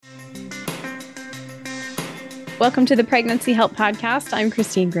Welcome to the Pregnancy Help Podcast. I'm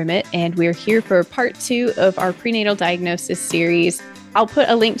Christine Grimmett, and we're here for part 2 of our prenatal diagnosis series. I'll put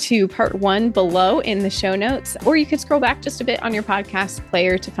a link to part 1 below in the show notes, or you could scroll back just a bit on your podcast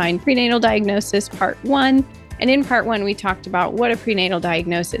player to find prenatal diagnosis part 1. And in part 1, we talked about what a prenatal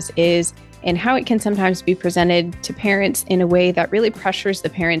diagnosis is and how it can sometimes be presented to parents in a way that really pressures the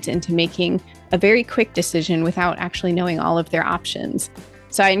parent into making a very quick decision without actually knowing all of their options.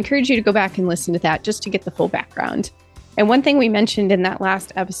 So I encourage you to go back and listen to that just to get the full background. And one thing we mentioned in that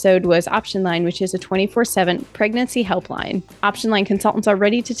last episode was Option Line, which is a 24/7 pregnancy helpline. Option Line consultants are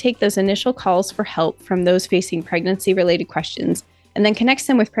ready to take those initial calls for help from those facing pregnancy-related questions and then connects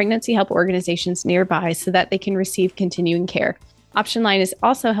them with pregnancy help organizations nearby so that they can receive continuing care. Option Line is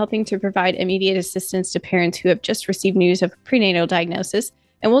also helping to provide immediate assistance to parents who have just received news of prenatal diagnosis,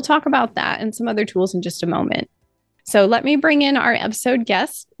 and we'll talk about that and some other tools in just a moment. So let me bring in our episode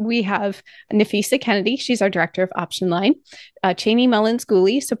guests. We have Nafisa Kennedy. She's our director of Option Line, Cheney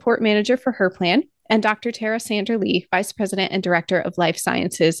Mullins-Gooley, support manager for her plan, and Dr. Tara Sander-Lee, vice president and director of life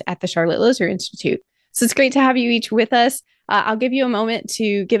sciences at the Charlotte Lozier Institute. So it's great to have you each with us. I'll give you a moment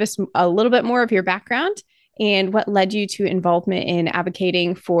to give us a little bit more of your background and what led you to involvement in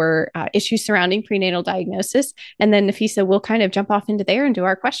advocating for issues surrounding prenatal diagnosis. And then Nafisa will kind of jump off into there and do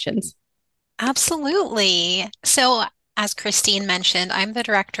our questions. Absolutely. So, as Christine mentioned, I'm the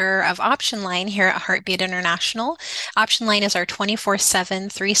director of Option Line here at Heartbeat International. Option Line is our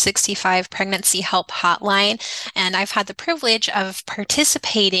 24/7, 365 pregnancy help hotline, and I've had the privilege of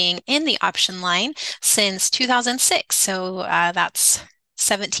participating in the Option Line since 2006. So that's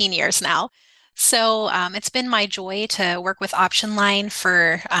 17 years now. So it's been my joy to work with Option Line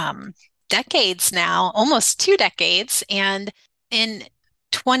for decades now, almost 2 decades, and in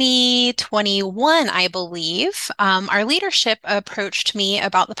 2021, I believe, our leadership approached me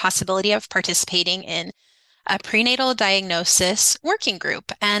about the possibility of participating in a prenatal diagnosis working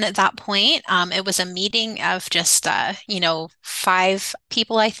group. And at that point, it was a meeting of just, 5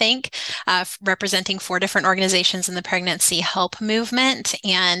 people, I think, representing 4 different organizations in the pregnancy help movement.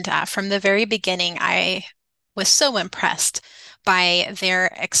 And from the very beginning, I was so impressed by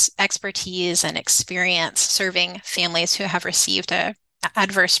their expertise and experience serving families who have received a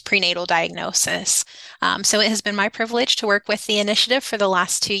adverse prenatal diagnosis. So it has been my privilege to work with the initiative for the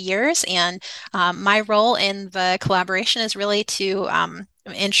last 2 years, and my role in the collaboration is really to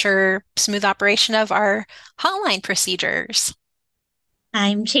ensure smooth operation of our hotline procedures.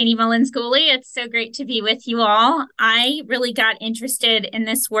 I'm Cheney Mullins-Gooley. It's so great to be with you all. I really got interested in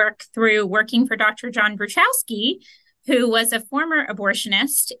this work through working for Dr. John Bruchowski, who was a former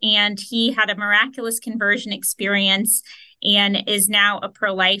abortionist, and he had a miraculous conversion experience and is now a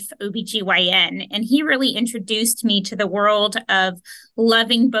pro-life OBGYN. And he really introduced me to the world of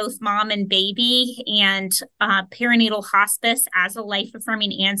loving both mom and baby and perinatal hospice as a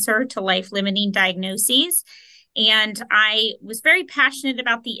life-affirming answer to life-limiting diagnoses. And I was very passionate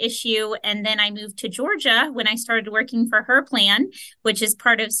about the issue. And then I moved to Georgia when I started working for her plan, which is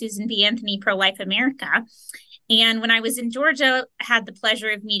part of Susan B. Anthony Pro-Life America. And when I was in Georgia, I had the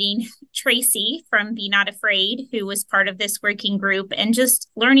pleasure of meeting Tracy from Be Not Afraid, who was part of this working group, and just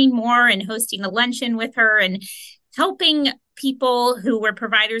learning more and hosting a luncheon with her and helping people who were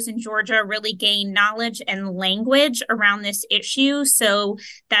providers in Georgia really gain knowledge and language around this issue so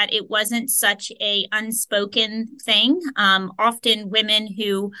that it wasn't such a unspoken thing. Often women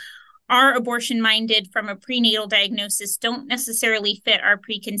who are abortion-minded from a prenatal diagnosis don't necessarily fit our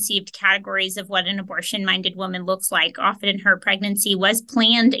preconceived categories of what an abortion-minded woman looks like. Often her pregnancy was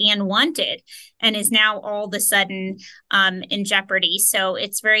planned and wanted and is now all of a sudden in jeopardy. So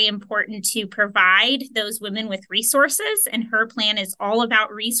it's very important to provide those women with resources, and her plan is all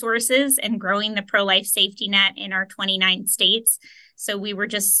about resources and growing the pro-life safety net in our 29 states. So we were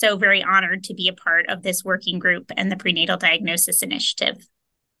just so very honored to be a part of this working group and the Prenatal Diagnosis Initiative.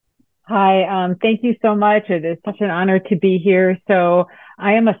 Hi, thank you so much. It is such an honor to be here. So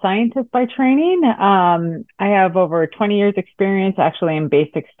I am a scientist by training. I have over 20 years experience actually in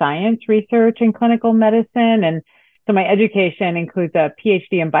basic science research and clinical medicine. And so my education includes a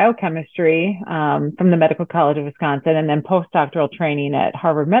PhD in biochemistry from the Medical College of Wisconsin, and then postdoctoral training at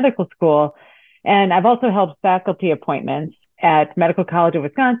Harvard Medical School. And I've also held faculty appointments at Medical College of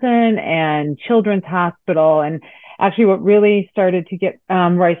Wisconsin and Children's Hospital. And actually what really started to get,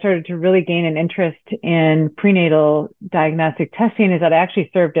 where I started to really gain an interest in prenatal diagnostic testing is that I actually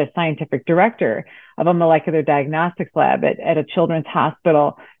served as scientific director of a molecular diagnostics lab at a children's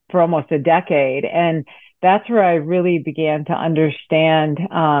hospital for almost a decade. And that's where I really began to understand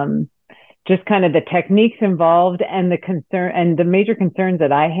just kind of the techniques involved and the concern and the major concerns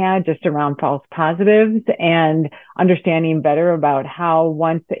that I had just around false positives and understanding better about how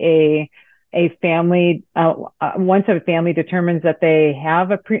once a family determines that they have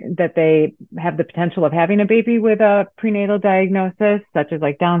the potential of having a baby with a prenatal diagnosis, such as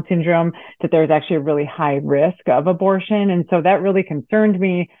like Down syndrome, that there's actually a really high risk of abortion. And so that really concerned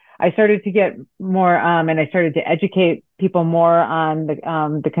me. I started to get more, and I started to educate people more on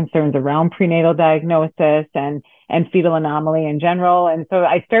the concerns around prenatal diagnosis and fetal anomaly in general. And so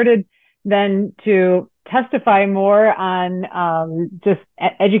I started then to testify more on just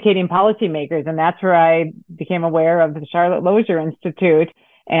educating policymakers. And that's where I became aware of the Charlotte Lozier Institute.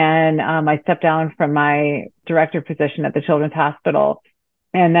 And I stepped down from my director position at the Children's Hospital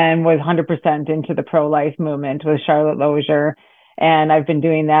and then was 100% into the pro-life movement with Charlotte Lozier. And I've been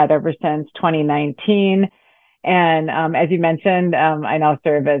doing that ever since 2019. And as you mentioned, I now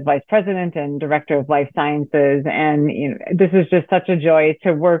serve as vice president and director of life sciences. And this is just such a joy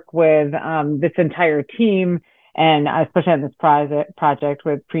to work with this entire team, and especially on this project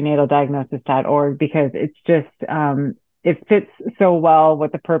with prenataldiagnosis.org, because it's just it fits so well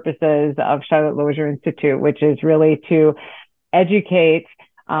with the purposes of Charlotte Lozier Institute, which is really to educate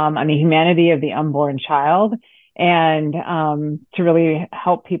on the humanity of the unborn child, and to really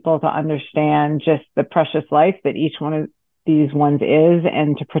help people to understand just the precious life that each one of these ones is,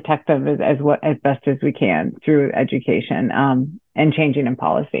 and to protect them as best as we can through education and changing in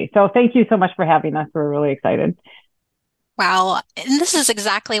policy. So thank you so much for having us. We're really excited. Wow. And this is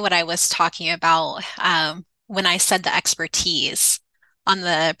exactly what I was talking about when I said the expertise on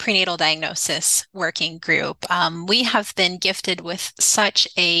the prenatal diagnosis working group. We have been gifted with such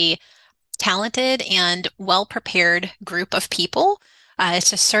a talented and well-prepared group of people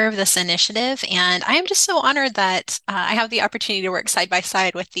to serve this initiative. And I am just so honored that I have the opportunity to work side by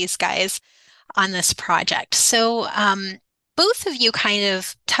side with these guys on this project. So both of you kind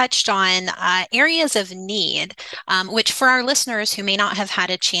of touched on areas of need, which for our listeners who may not have had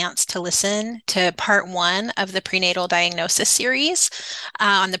a chance to listen to part 1 of the prenatal diagnosis series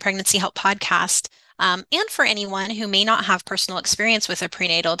on the Pregnancy Help podcast, and for anyone who may not have personal experience with a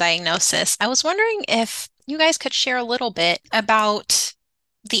prenatal diagnosis, I was wondering if you guys could share a little bit about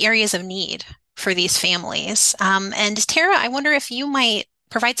the areas of need for these families. And Tara, I wonder if you might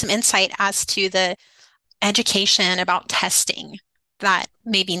provide some insight as to the education about testing that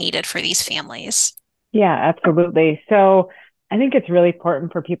may be needed for these families. Yeah, absolutely. So I think it's really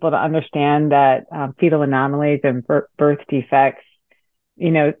important for people to understand that fetal anomalies and birth defects,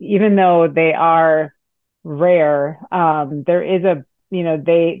 even though they are rare, there is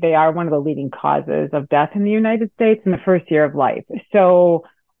they are one of the leading causes of death in the United States in the first year of life. So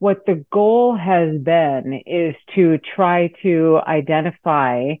what the goal has been is to try to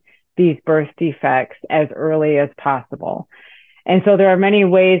identify these birth defects as early as possible. And so there are many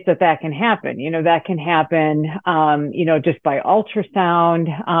ways that can happen. That can happen, just by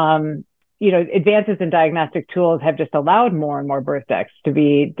ultrasound. Advances in diagnostic tools have just allowed more and more birth defects to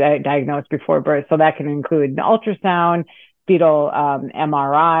be diagnosed before birth. So that can include an ultrasound, fetal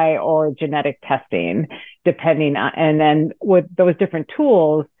MRI, or genetic testing, depending on, and then with those different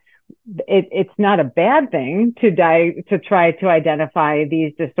tools, it's not a bad thing to try to identify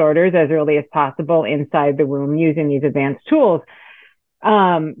these disorders as early as possible inside the womb using these advanced tools.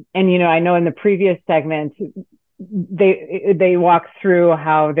 And I know in the previous segment, they walk through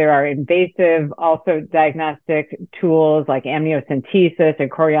how there are invasive also diagnostic tools like amniocentesis and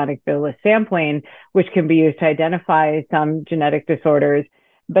chorionic villus sampling, which can be used to identify some genetic disorders.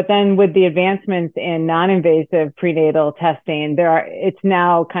 But then with the advancements in non-invasive prenatal testing, it's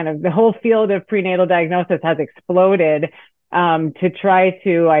now kind of the whole field of prenatal diagnosis has exploded to try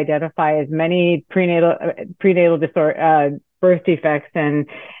to identify as many prenatal birth defects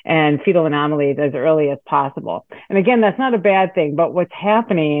and fetal anomalies as early as possible. And again, that's not a bad thing, but what's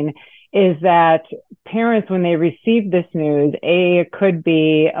happening is that parents, when they receive this news, it could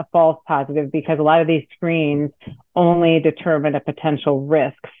be a false positive because a lot of these screens only determine a potential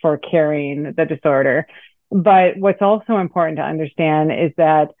risk for carrying the disorder. But what's also important to understand is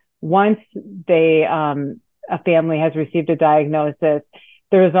that once a family has received a diagnosis,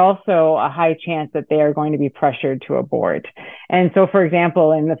 there is also a high chance that they are going to be pressured to abort. And so, for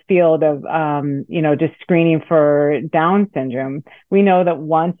example, in the field of, just screening for Down syndrome, we know that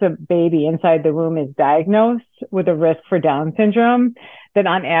once a baby inside the womb is diagnosed with a risk for Down syndrome, that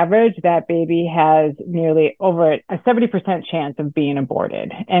on average, that baby has nearly over a 70% chance of being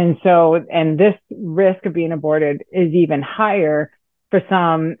aborted. And this risk of being aborted is even higher for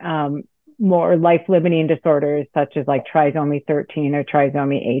some more life-limiting disorders such as like trisomy 13 or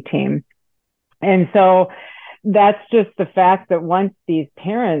trisomy 18. And so that's just the fact that once these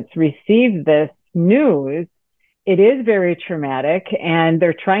parents receive this news, it is very traumatic, and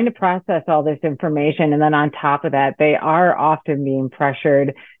they're trying to process all this information. And then on top of that, they are often being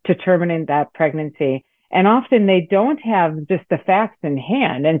pressured to terminate that pregnancy. And often they don't have just the facts in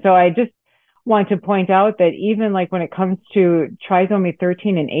hand. And so I just want to point out that even like when it comes to trisomy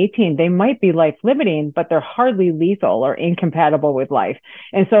 13 and 18, they might be life limiting, but they're hardly lethal or incompatible with life.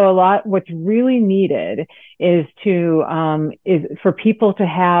 And so what's really needed is for people to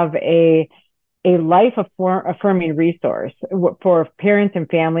have a life affirming resource for parents and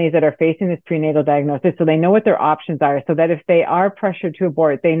families that are facing this prenatal diagnosis, so they know what their options are, so that if they are pressured to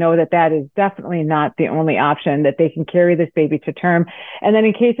abort, they know that that is definitely not the only option, that they can carry this baby to term. And then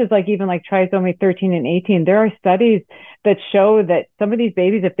in cases like even like trisomy 13 and 18, there are studies that show that some of these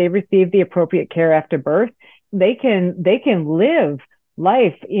babies, if they receive the appropriate care after birth, they can live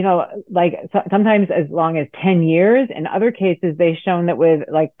life, like sometimes as long as 10 years. In other cases, they've shown that with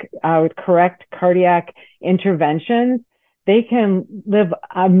correct cardiac interventions, they can live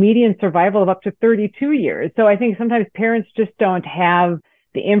a median survival of up to 32 years. So I think sometimes parents just don't have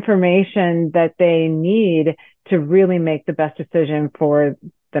the information that they need to really make the best decision for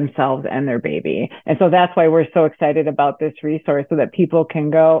themselves and their baby. And so that's why we're so excited about this resource, so that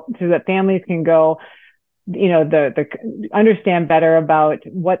families can go, understand better about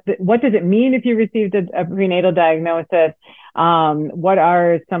what does it mean if you received a prenatal diagnosis, what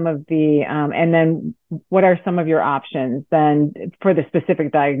are some of the and then what are some of your options then for the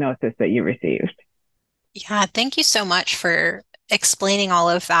specific diagnosis that you received. Yeah, thank you so much for explaining all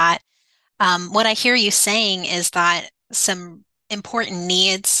of that. What I hear you saying is that some important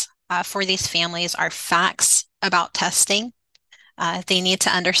needs for these families are facts about testing. They need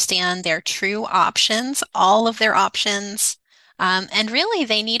to understand their true options, all of their options, and really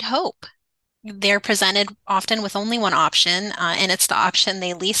they need hope. They're presented often with only one option, and it's the option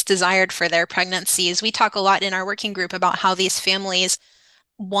they least desired for their pregnancies. We talk a lot in our working group about how these families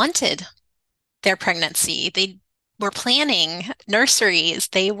wanted their pregnancy. They were planning nurseries.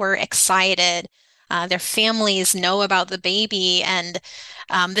 They were excited. Their families know about the baby, and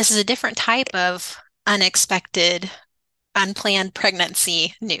this is a different type of unplanned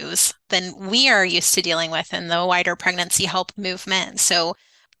pregnancy news than we are used to dealing with in the wider pregnancy help movement. So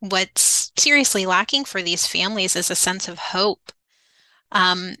what's seriously lacking for these families is a sense of hope.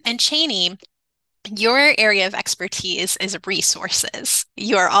 And Cheney, your area of expertise is resources.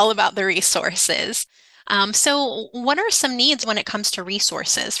 You are all about the resources. So what are some needs when it comes to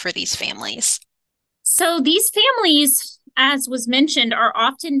resources for these families? So these families, as was mentioned, are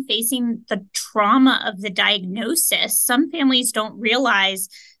often facing the trauma of the diagnosis. Some families don't realize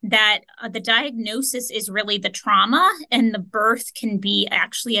that the diagnosis is really the trauma, and the birth can be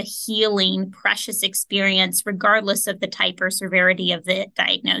actually a healing, precious experience, regardless of the type or severity of the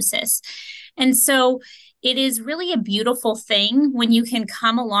diagnosis. And so it is really a beautiful thing when you can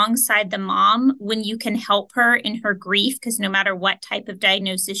come alongside the mom, when you can help her in her grief, because no matter what type of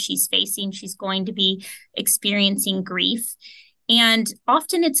diagnosis she's facing, she's going to be experiencing grief. And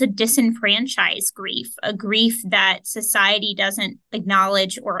often it's a disenfranchised grief, a grief that society doesn't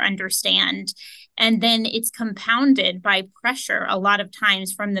acknowledge or understand. And then it's compounded by pressure a lot of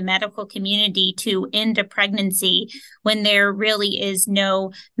times from the medical community to end a pregnancy when there really is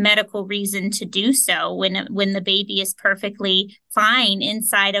no medical reason to do so, when the baby is perfectly fine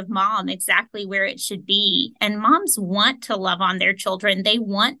inside of mom, exactly where it should be. And moms want to love on their children. They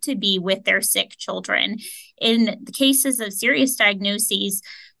want to be with their sick children. In the cases of serious diagnoses,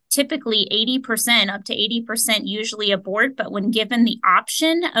 typically 80%, up to 80% usually abort, but when given the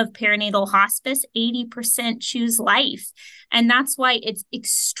option of perinatal hospice, 80% choose life. And that's why it's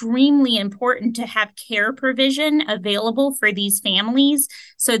extremely important to have care provision available for these families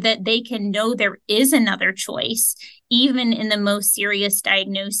so that they can know there is another choice, even in the most serious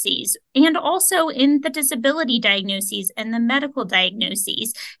diagnoses, and also in the disability diagnoses and the medical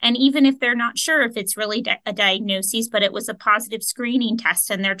diagnoses. And even if they're not sure if it's really a diagnosis, but it was a positive screening test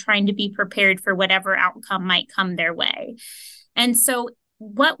and they're trying to be prepared for whatever outcome might come their way. And so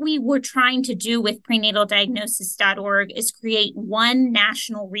what we were trying to do with prenataldiagnosis.org is create one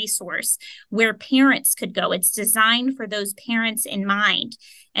national resource where parents could go. It's designed for those parents in mind,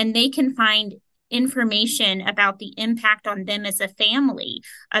 and they can find information about the impact on them as a family,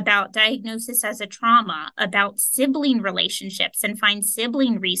 about diagnosis as a trauma, about sibling relationships, and find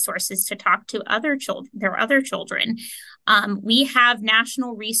sibling resources to talk to their other children. We have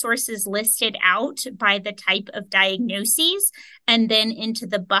national resources listed out by the type of diagnoses, and then into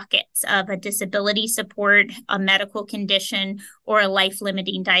the buckets of a disability support, a medical condition, or a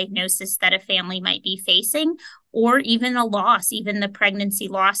life-limiting diagnosis that a family might be facing, or even a loss, even the pregnancy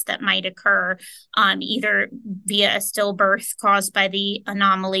loss that might occur, either via a stillbirth caused by the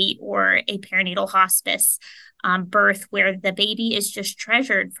anomaly or a perinatal hospice birth, where the baby is just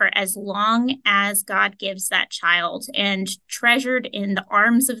treasured for as long as God gives that child and treasured in the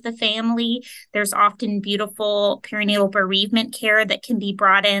arms of the family. There's often beautiful perinatal bereavement care that can be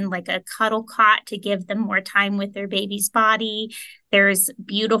brought in, like a cuddle cot to give them more time with their baby's body. There's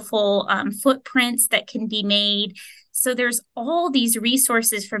beautiful footprints that can be made. So there's all these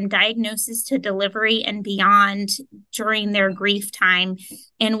resources from diagnosis to delivery and beyond during their grief time.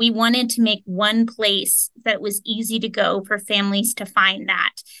 And we wanted to make one place that was easy to go for families to find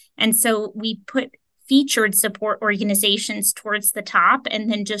that. And so we put featured support organizations towards the top,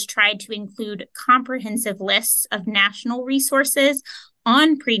 and then just tried to include comprehensive lists of national resources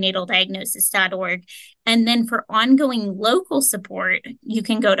on prenataldiagnosis.org. And then for ongoing local support, you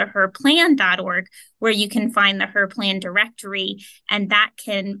can go to herplan.org, where you can find the Her Plan directory, and that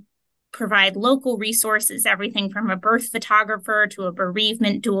can provide local resources, everything from a birth photographer to a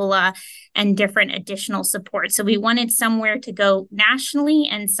bereavement doula and different additional support. So we wanted somewhere to go nationally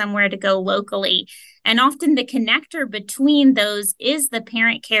and somewhere to go locally. And often the connector between those is the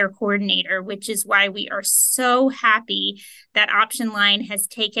parent care coordinator, which is why we are so happy that Option Line has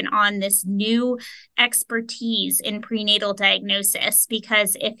taken on this new expertise in prenatal diagnosis.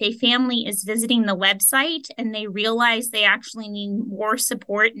 Because if a family is visiting the website and they realize they actually need more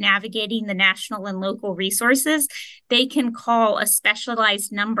support navigating the national and local resources, they can call a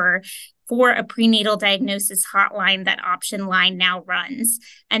specialized number for a prenatal diagnosis hotline that Option Line now runs.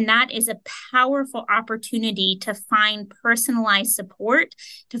 And that is a powerful opportunity to find personalized support,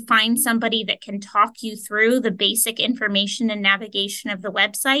 to find somebody that can talk you through the basic information and navigation of the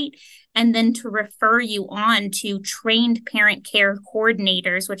website, and then to refer you on to trained parent care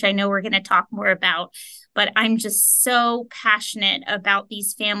coordinators, which I know we're going to talk more about. But I'm just so passionate about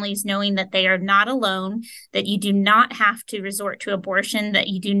these families knowing that they are not alone, that you do not have to resort to abortion, that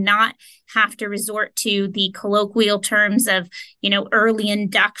you do not have to resort to the colloquial terms of, early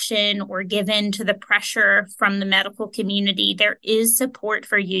induction or give in to the pressure from the medical community. There is support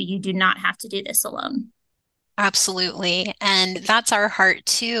for you. You do not have to do this alone. Absolutely. And that's our heart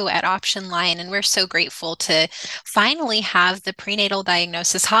too at Option Line. And we're so grateful to finally have the prenatal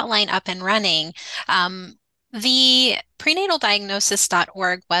diagnosis hotline up and running. The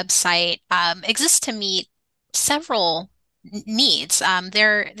prenataldiagnosis.org website exists to meet several needs.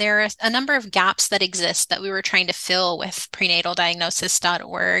 There are a number of gaps that exist that we were trying to fill with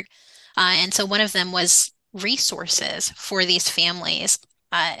prenataldiagnosis.org. And so one of them was resources for these families.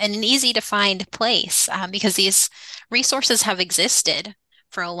 And an easy to find place because these resources have existed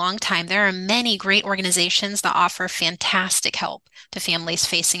for a long time. There are many great organizations that offer fantastic help to families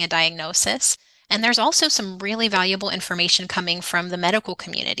facing a diagnosis. And there's also some really valuable information coming from the medical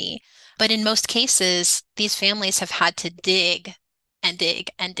community. But in most cases, these families have had to dig and dig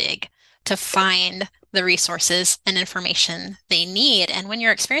and dig to find the resources and information they need. And when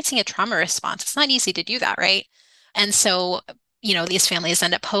you're experiencing a trauma response, it's not easy to do that, right? And so these families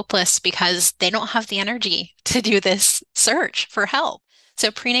end up hopeless because they don't have the energy to do this search for help.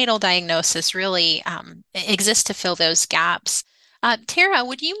 So prenatal diagnosis really exists to fill those gaps. Tara,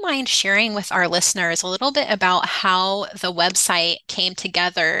 would you mind sharing with our listeners a little bit about how the website came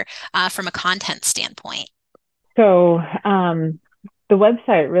together from a content standpoint? So the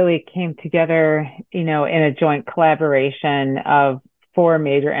website really came together, in a joint collaboration of 4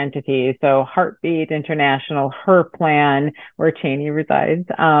 major entities. So Heartbeat International, Her Plan, where Cheney resides,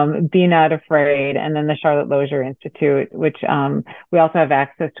 Be Not Afraid, and then the Charlotte Lozier Institute, which we also have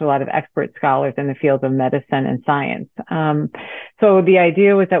access to a lot of expert scholars in the fields of medicine and science. So the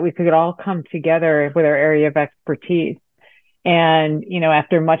idea was that we could all come together with our area of expertise. And,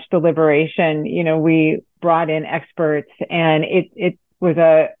 after much deliberation, we brought in experts, and it was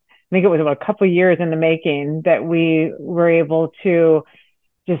I think it was about a couple of years in the making that we were able to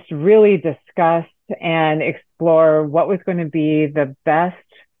just really discuss and explore what was going to be the best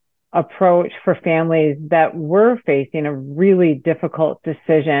approach for families that were facing a really difficult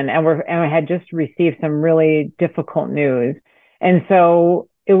decision and had just received some really difficult news. And so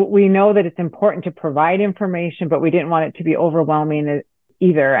we know that it's important to provide information, but we didn't want it to be overwhelming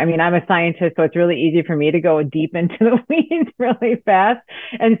either. I mean, I'm a scientist, so it's really easy for me to go deep into the weeds really fast.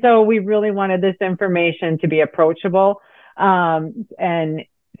 And so we really wanted this information to be approachable, and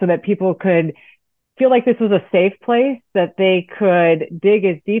so that people could feel like this was a safe place, that they could dig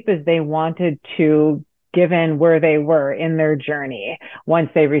as deep as they wanted to given where they were in their journey once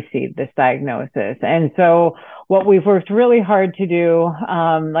they received this diagnosis. And so what we've worked really hard to do,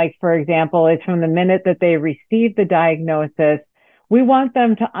 like for example, is from the minute that they receive the diagnosis, we want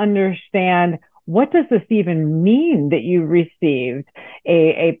them to understand, what does this even mean that you received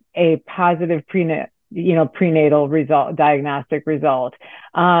a positive prenatal result, diagnostic result?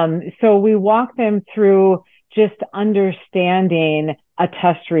 So we walk them through just understanding a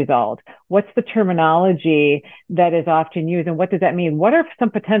test result. What's the terminology that is often used, and what does that mean? What are some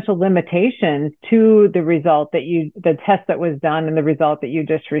potential limitations to the result the test that was done and the result that you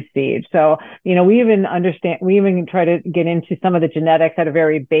just received? So, we even try to get into some of the genetics at a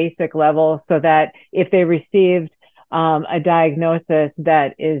very basic level, so that if they received a diagnosis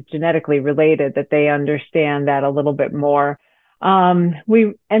that is genetically related, that they understand that a little bit more.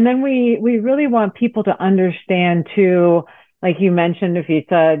 We really want people to understand too, like you mentioned,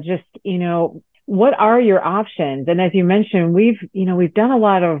 Afisa, just, what are your options? And as you mentioned, we've done a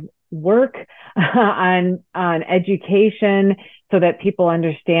lot of work on education so that people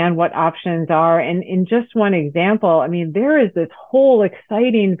understand what options are. And in just one example, there is this whole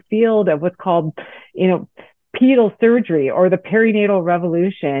exciting field of what's called, pedal surgery, or the perinatal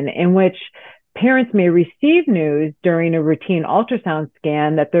revolution, in which parents may receive news during a routine ultrasound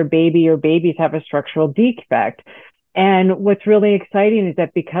scan that their baby or babies have a structural defect. And what's really exciting is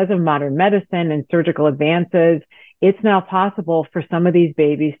that because of modern medicine and surgical advances, it's now possible for some of these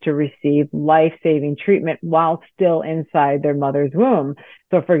babies to receive life-saving treatment while still inside their mother's womb.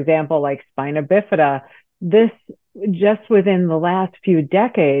 So for example, like spina bifida, this, just within the last few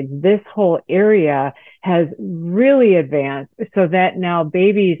decades, this whole area has really advanced, so that now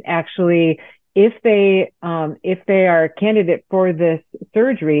babies actually, if they are a candidate for this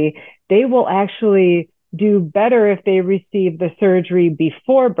surgery, they will actually do better if they receive the surgery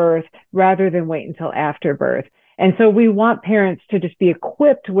before birth rather than wait until after birth. And so we want parents to just be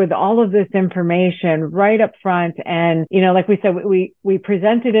equipped with all of this information right up front. And, like we said, we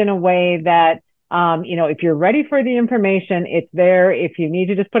present it in a way that, if you're ready for the information, it's there. If you need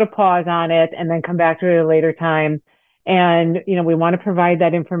to just put a pause on it and then come back to it at a later time. And, we want to provide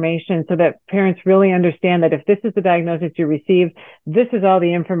that information so that parents really understand that if this is the diagnosis you received, this is all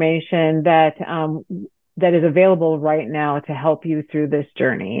the information that is available right now to help you through this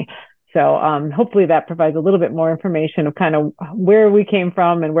journey. So hopefully that provides a little bit more information of kind of where we came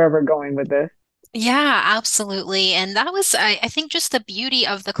from and where we're going with this. Yeah, absolutely. And that was, I think, just the beauty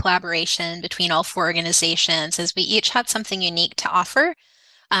of the collaboration between all four organizations, is we each had something unique to offer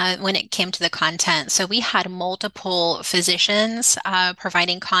when it came to the content. So we had multiple physicians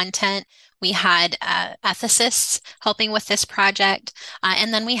providing content. We had ethicists helping with this project.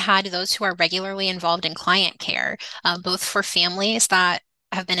 And then we had those who are regularly involved in client care, both for families that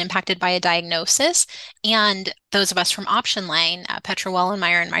have been impacted by a diagnosis, and those of us from Option Line, Petra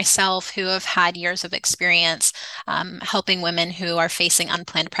Wellenmeyer and myself, who have had years of experience helping women who are facing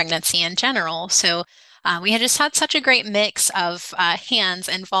unplanned pregnancy in general. So we had just had such a great mix of hands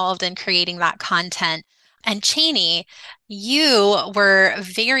involved in creating that content. And Cheney, you were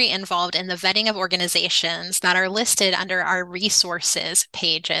very involved in the vetting of organizations that are listed under our resources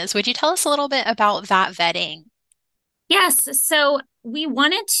pages. Would you tell us a little bit about that vetting? Yes. So we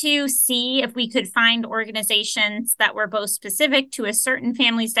wanted to see if we could find organizations that were both specific to a certain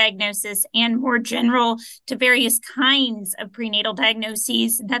family's diagnosis and more general to various kinds of prenatal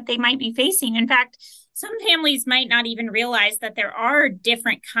diagnoses that they might be facing. In fact, some families might not even realize that there are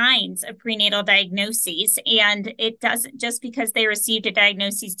different kinds of prenatal diagnoses, and it doesn't, just because they received a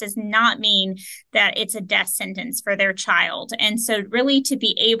diagnosis does not mean that it's a death sentence for their child. And so really to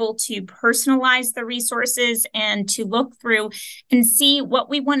be able to personalize the resources and to look through and see what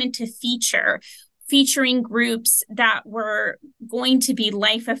we wanted to featuring groups that were going to be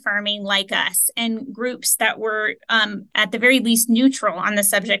life affirming like us, and groups that were at the very least neutral on the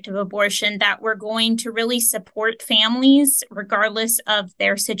subject of abortion, that were going to really support families regardless of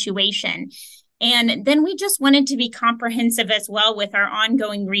their situation. And then we just wanted to be comprehensive as well with our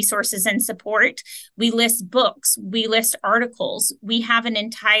ongoing resources and support. We list books, we list articles, we have an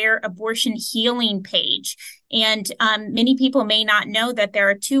entire abortion healing page. And many people may not know that there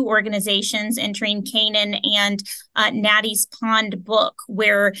are two organizations, Entering Canaan and Natty's Pond Book,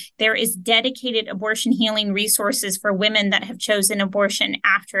 where there is dedicated abortion healing resources for women that have chosen abortion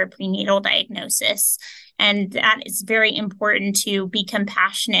after a prenatal diagnosis. And that is very important, to be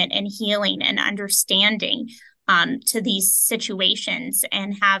compassionate and healing and understanding to these situations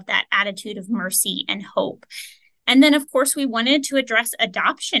and have that attitude of mercy and hope. And then, of course, we wanted to address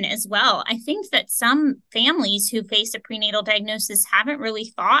adoption as well. I think that some families who face a prenatal diagnosis haven't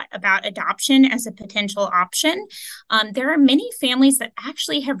really thought about adoption as a potential option. There are many families that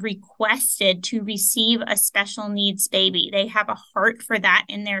actually have requested to receive a special needs baby. They have a heart for that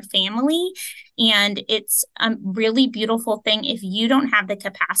in their family. And it's a really beautiful thing if you don't have the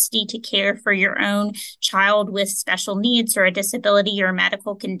capacity to care for your own child with special needs or a disability or a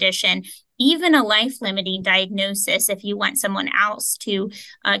medical condition, even a life-limiting diagnosis, if you want someone else to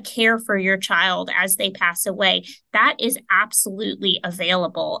care for your child as they pass away, that is absolutely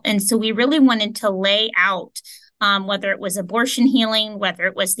available. And so we really wanted to lay out whether it was abortion healing, whether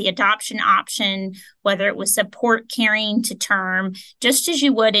it was the adoption option, whether it was support carrying to term, just as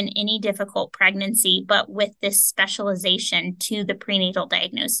you would in any difficult pregnancy, but with this specialization to the prenatal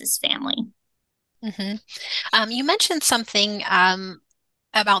diagnosis family. Mm-hmm. You mentioned something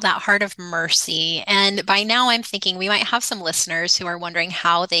about that heart of mercy. And by now I'm thinking we might have some listeners who are wondering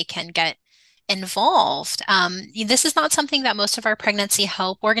how they can get involved. This is not something that most of our pregnancy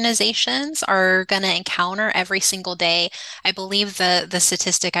help organizations are going to encounter every single day. I believe the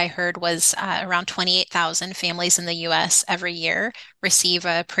statistic I heard was around 28,000 families in the US every year receive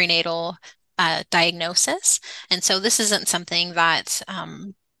a prenatal diagnosis. And so this isn't something that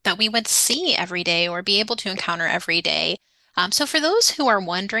that we would see every day or be able to encounter every day. So for those who are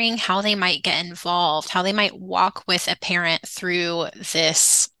wondering how they might get involved, how they might walk with a parent through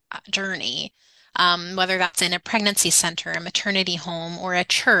this journey, whether that's in a pregnancy center, a maternity home, or a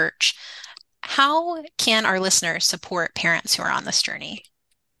church, how can our listeners support parents who are on this journey?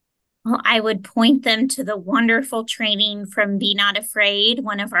 Well, I would point them to the wonderful training from Be Not Afraid,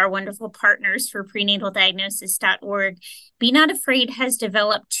 one of our wonderful partners for prenataldiagnosis.org. Be Not Afraid has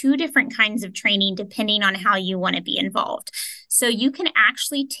developed 2 different kinds of training depending on how you want to be involved. So you can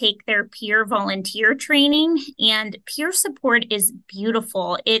actually take their peer volunteer training, and peer support is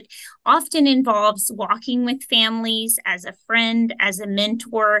beautiful. It often involves walking with families as a friend, as a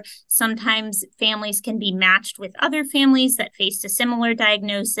mentor. Sometimes families can be matched with other families that faced a similar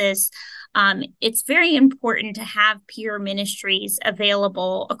diagnosis. It's very important to have peer ministries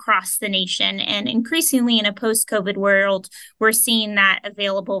available across the nation. And increasingly in a post-COVID world, we're seeing that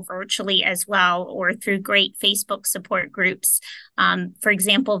available virtually as well, or through great Facebook support groups. For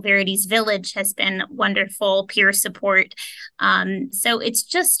example, Verity's Village has been wonderful peer support. So it's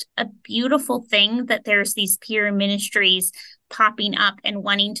just a beautiful thing that there's these peer ministries popping up and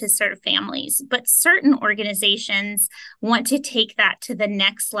wanting to serve families. But certain organizations want to take that to the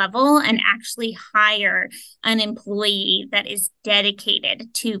next level and actually hire an employee that is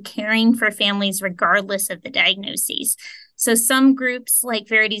dedicated to caring for families regardless of the diagnoses. So some groups like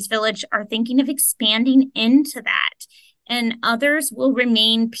Verity's Village are thinking of expanding into that. And others will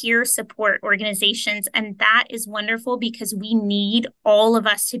remain peer support organizations. And that is wonderful because we need all of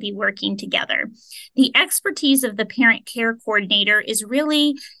us to be working together. The expertise of the parent care coordinator is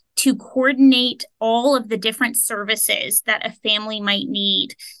really to coordinate all of the different services that a family might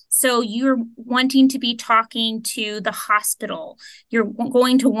need. So you're wanting to be talking to the hospital. You're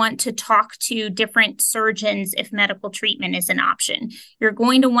going to want to talk to different surgeons if medical treatment is an option. You're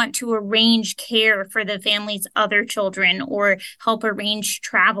going to want to arrange care for the family's other children or help arrange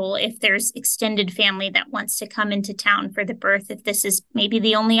travel if there's extended family that wants to come into town for the birth, if this is maybe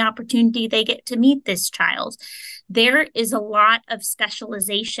the only opportunity they get to meet this child. There is a lot of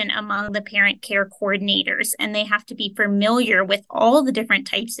specialization among the parent care coordinators, and they have to be familiar with all the different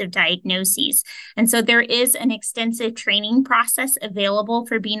types of diagnoses. And so there is an extensive training process available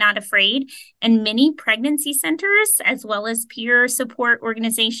for Be Not Afraid, and many pregnancy centers, as well as peer support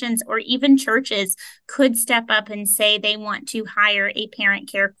organizations or even churches, could step up and say they want to hire a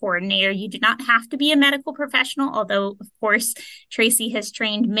parent care coordinator. You do not have to be a medical professional, although, of course, Tracy has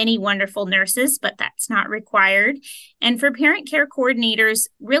trained many wonderful nurses, but that's not required. And for parent care coordinators,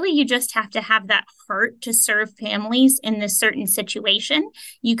 really, you just have to have that heart to serve families in this certain situation.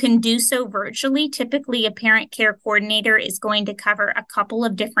 You can do so virtually. Typically, a parent care coordinator is going to cover a couple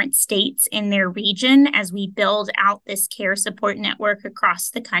of different states in their region as we build out this care support network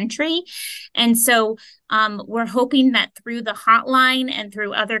across the country. And so we're hoping that through the hotline and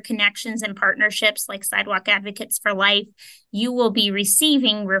through other connections and partnerships like Sidewalk Advocates for Life, you will be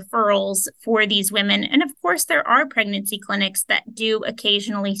receiving referrals for these women. And of course, there are pregnancy clinics that do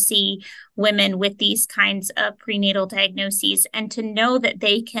occasionally see women with these kinds of prenatal diagnoses. And to know that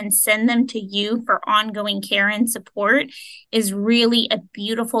they can send them to you for ongoing care and support is really a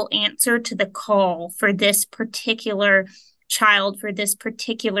beautiful answer to the call for this particular child, for this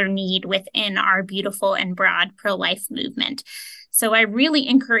particular need within our beautiful and broad pro-life movement. So I really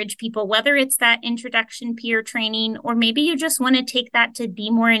encourage people, whether it's that introduction peer training, or maybe you just want to take that to be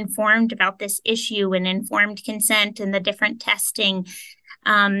more informed about this issue and informed consent and the different testing.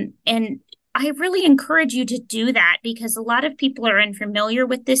 And I really encourage you to do that, because a lot of people are unfamiliar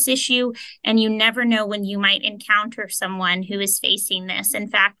with this issue, and you never know when you might encounter someone who is facing this. In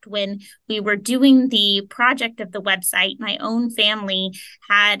fact, when we were doing the project of the website, my own family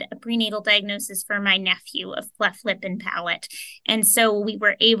had a prenatal diagnosis for my nephew of cleft lip and palate. And so we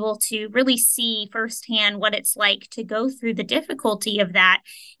were able to really see firsthand what it's like to go through the difficulty of that,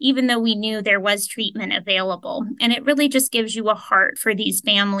 even though we knew there was treatment available. And it really just gives you a heart for these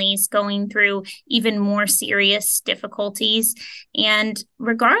families going through even more serious difficulties. And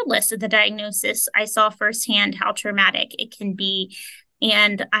regardless of the diagnosis, I saw firsthand how traumatic it can be.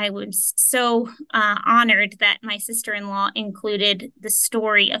 And I was so honored that my sister-in-law included the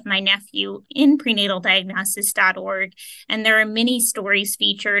story of my nephew in prenataldiagnosis.org. And there are many stories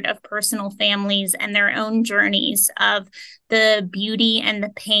featured of personal families and their own journeys of the beauty and the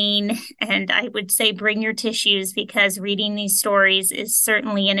pain. And I would say bring your tissues, because reading these stories is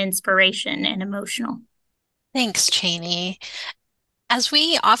certainly an inspiration and emotional. Thanks, Cheney. As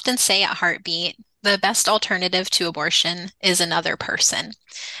we often say at Heartbeat, the best alternative to abortion is another person.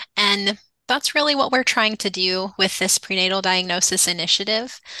 And that's really what we're trying to do with this prenatal diagnosis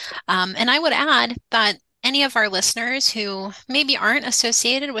initiative. And I would add that any of our listeners who maybe aren't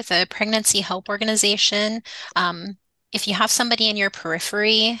associated with a pregnancy help organization, if you have somebody in your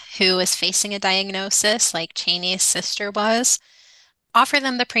periphery who is facing a diagnosis like Cheney's sister was, offer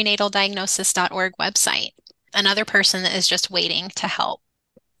them the prenataldiagnosis.org website. Another person that is just waiting to help.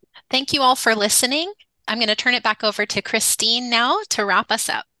 Thank you all for listening. I'm going to turn it back over to Christine now to wrap us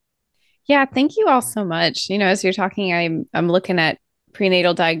up. Yeah, thank you all so much. As you're talking, I'm looking at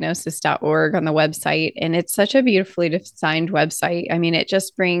prenataldiagnosis.org on the website, and it's such a beautifully designed website. It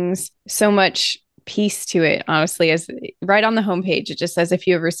just brings so much peace to it, honestly. As right on the homepage, it just says, if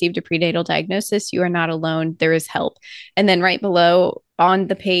you have received a prenatal diagnosis, you are not alone. There is help. And then right below on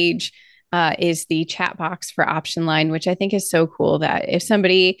the page is the chat box for Option Line, which I think is so cool, that if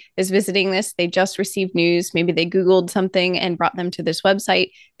somebody is visiting this, they just received news, maybe they Googled something and brought them to this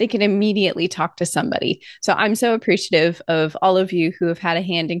website, they can immediately talk to somebody. So I'm so appreciative of all of you who have had a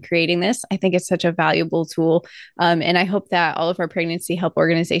hand in creating this. I think it's such a valuable tool. And I hope that all of our pregnancy help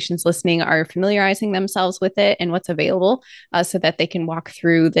organizations listening are familiarizing themselves with it and what's available, so that they can walk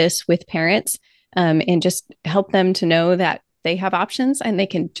through this with parents, and just help them to know that they have options, and they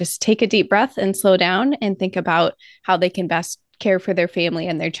can just take a deep breath and slow down and think about how they can best care for their family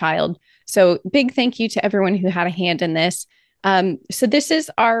and their child. So big thank you to everyone who had a hand in this. So this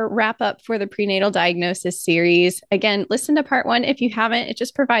is our wrap up for the prenatal diagnosis series. Again, listen to part 1 if you haven't. It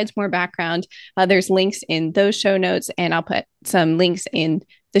just provides more background. There's links in those show notes, and I'll put some links in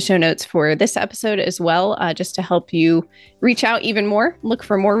the show notes for this episode as well, just to help you reach out even more, look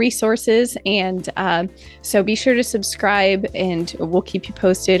for more resources. And so be sure to subscribe, and we'll keep you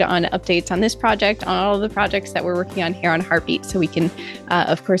posted on updates on this project, on all of the projects that we're working on here on Heartbeat, so we can,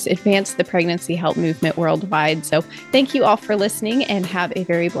 of course, advance the pregnancy help movement worldwide. So thank you all for listening, and have a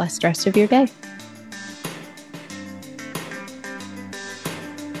very blessed rest of your day.